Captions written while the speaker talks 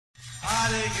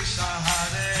Krishna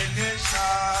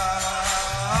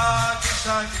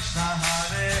Krishna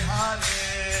Hare Hare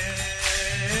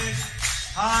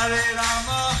Hare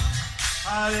Rama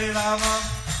Rama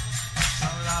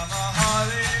Rama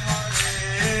Hare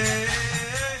Hare.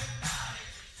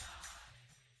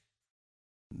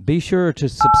 Be sure to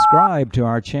subscribe to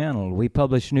our channel. We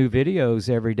publish new videos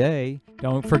every day.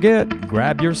 Don't forget,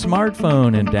 grab your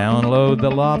smartphone and download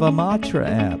the Lava Matra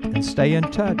app and stay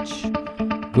in touch.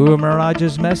 Guru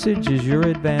Maharaj's message is your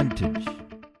advantage.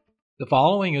 The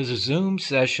following is a Zoom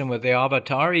session with the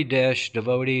Avatari Desa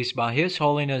Devotees by His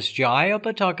Holiness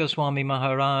Jayapataka Swami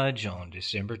Maharaj on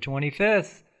December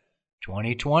 25th,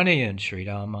 2020 in Sri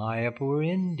Mayapur,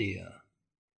 India.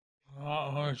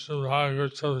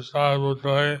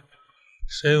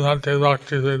 Srimati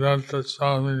Bhaktivedanta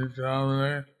Swami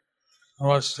Nityanamani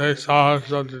Namaste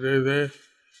Sahasrati Dede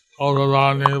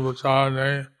Bhagavani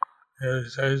Bhutane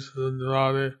Namaste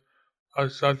Sundarani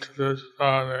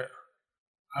Asatidasane.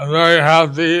 I'm very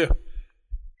happy to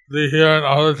be here in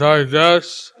Avatari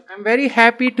Desa. I'm very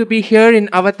happy to be here in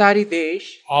Avatari Desa.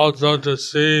 Also to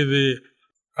see the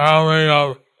family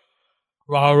of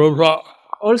Maharupa.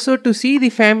 Also to see the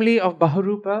family of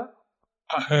Baharupa.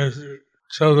 His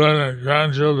children and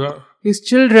grandchildren. His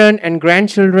children and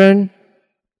grandchildren.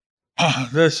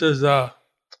 This is a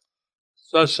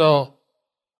special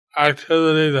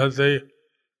activity that the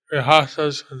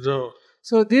grihastas can do.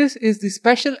 So this is the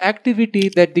special activity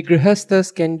that the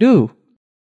grihastas can do.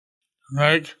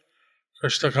 Make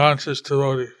Krishna conscious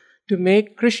devotee. To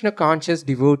make Krishna conscious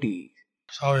devotee.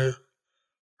 So we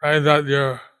pray that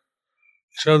your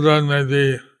children may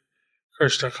be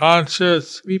Krishna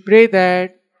conscious. We pray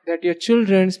that your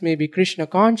children may be Krishna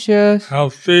conscious,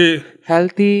 healthy,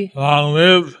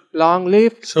 long-lived,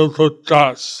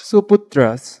 suputras.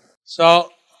 So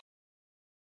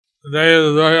today is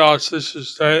a very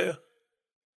auspicious day.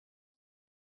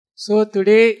 So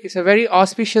today is a very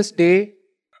auspicious day.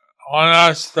 One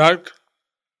aspect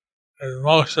is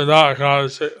Mokshada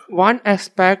Ekadasi. One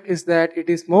aspect is that it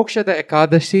is Mokshada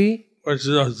Ekadasi, which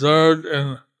is observed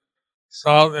in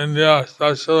South India,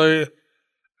 especially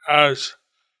as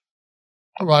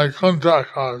Vaikuntha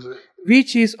Ekadasi.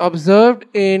 Which is observed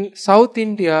in South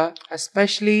India,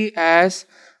 especially as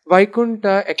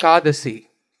Vaikuntha Ekadasi.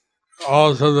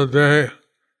 Also the day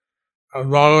that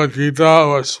Bhagavad Gita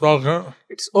was spoken.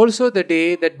 It's also the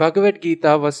day that Bhagavad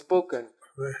Gita was spoken.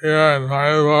 Here in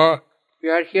Mayapur. We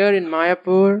are here in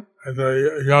Mayapur. At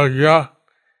the Yajna.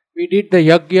 We did the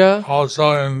Yajna.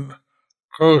 Also in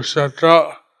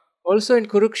Kurukshetra. Also in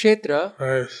Kurukshetra.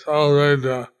 They celebrate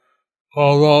the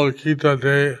Global Gita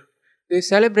Day. They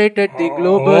celebrated the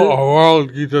global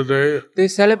World Gita Day. They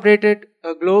celebrated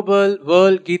a global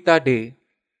World Gita Day.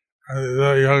 And they did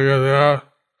a yajna there.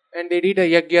 And they did a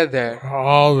yajna there.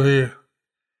 All the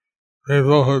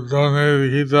people who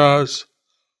donated Gitas,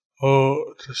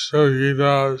 who distributed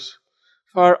Gitas.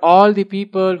 For all the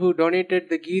people who donated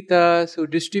the Gitas, who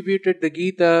distributed the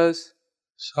Gitas.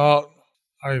 So,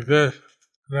 like this,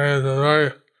 today is a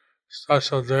very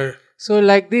special day. So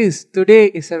like this, today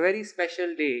is a very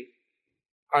special day.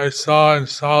 I saw in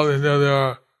South India they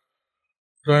are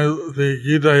doing the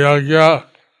Gita Yajna,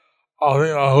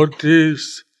 offering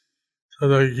ahutis to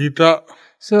the Gita.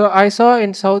 So I saw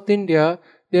in South India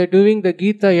they are doing the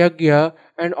Gita Yajna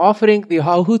and offering the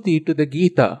ahuti to the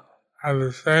Gita. At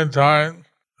the same time,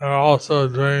 they are also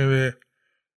doing the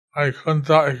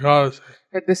Vaikuntha Ekadasi.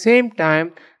 At the same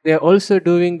time, they are also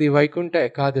doing the Vaikuntha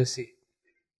Ekadasi.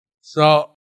 So,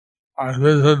 I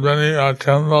visited many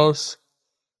temples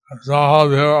and saw how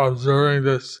they are observing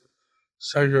this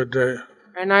sacred day.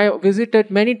 And I visited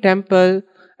many temples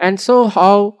and saw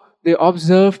how they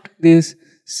observed this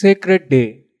sacred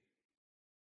day.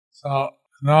 So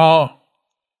now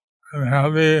I'm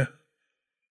happy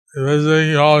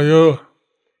visiting all you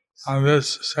on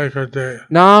this sacred day.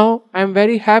 Now I'm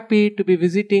very happy to be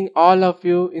visiting all of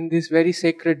you in this very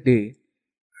sacred day.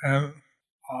 And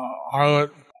I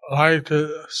would like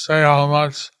to say how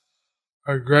much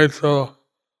I'm grateful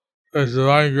for His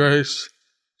divine grace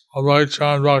of Right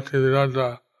Chan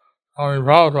Bhaktivedanta Swami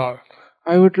Prabhupada.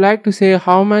 I would like to say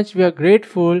how much we are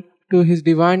grateful to His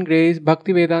divine grace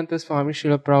Bhaktivedanta Swami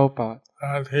Srila Prabhupada.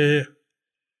 And he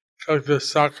took the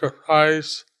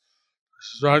sacrifice to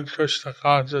spread Krishna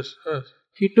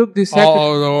consciousness all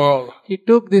over the world. He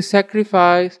took this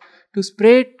sacrifice to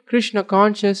spread Krishna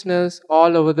consciousness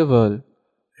all over the world.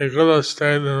 He could have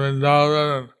stayed in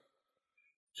Vrindavan and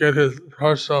get his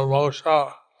personal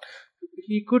moksha.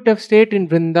 He could have stayed in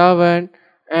Vrindavan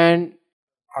and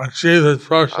achieve his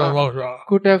personal moksha.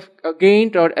 Could have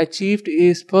gained or achieved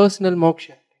his personal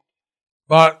moksha.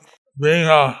 But being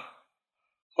a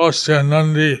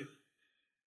Nandi.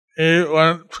 He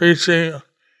went preaching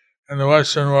in the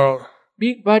Western world.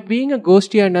 But being a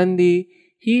Goshtya Nandi,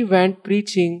 he went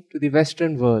preaching to the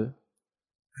Western world.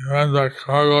 He went by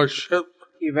cargo ship.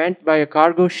 He went by a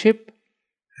cargo ship.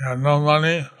 He had no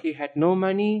money. He had no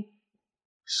money,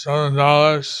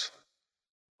 $7.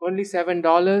 only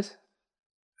 $7.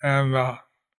 And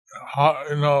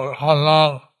how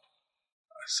long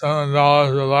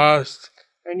 $7 will last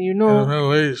And you in the know,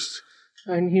 Middle East.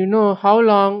 how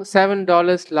long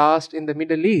 $7 last in the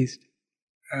Middle East.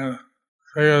 And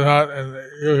figure that in the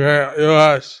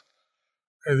US,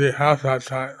 it'd be half that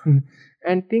time.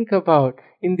 And think about,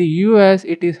 in the US,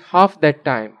 it is half that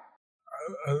time.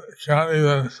 Can't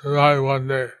even survive one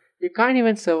day. You can't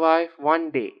even survive one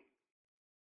day.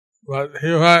 But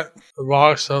he went the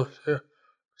box of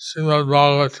Srimad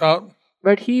Bhagavatam,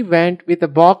 But he went with a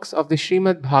box of the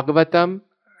Srimad Bhagavatam,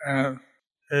 and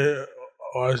he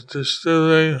was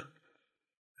distributing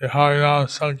the Harinam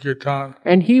Sankirtan.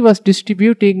 and he was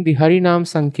distributing the Harinam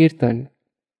Sankirtan.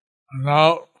 And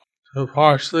now, to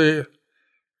partially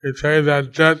repay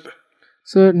that debt,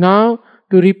 So now,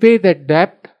 to repay that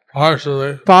debt,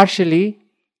 partially,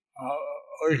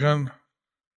 we can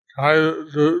try to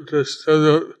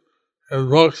distribute his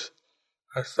books,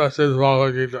 especially the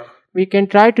Bhagavad Gita. we can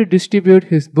try to distribute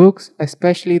his books,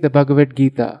 especially the Bhagavad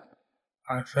Gita.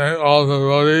 I thank all the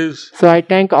devotees So I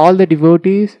thank all the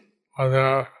devotees for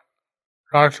their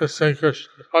practicing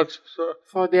Krishna consciousness,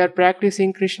 for their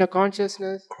practicing Krishna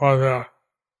consciousness, for their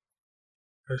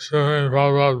distributing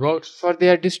Prabhupada's books, for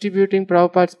their distributing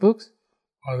Prabhupada's books,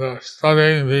 for their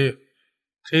studying the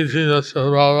teachings of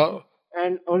Srila Prabhupada,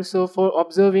 and also for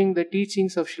observing the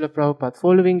teachings of Srila Prabhupada,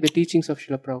 following the teachings of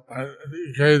Srila Prabhupada, and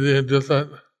engage in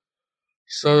different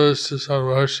services and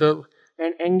worship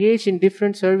and engage in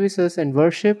different services and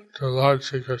worship to Lord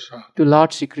Sri Krishna. to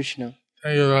Lord Sri Krishna.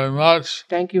 Thank you very much.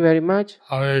 Thank you very much.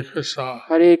 Hare Krishna.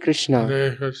 Hare Krishna.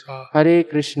 Hare Krishna. Hare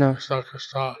Krishna. Krishna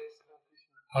Krishna.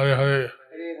 Hare Hare.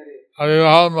 Hare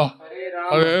Rama.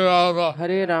 Hare Rama.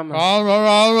 Hare Rama. Rama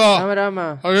Rama. Rama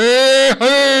Rama. Hare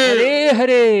Hare. Hare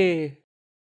Hare.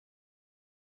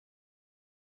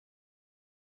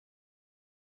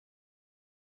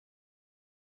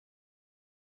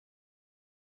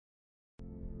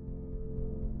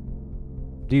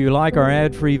 Do you like our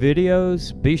ad-free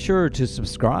videos? Be sure to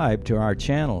subscribe to our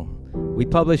channel. We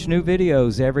publish new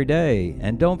videos every day,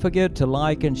 and don't forget to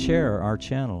like and share our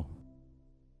channel.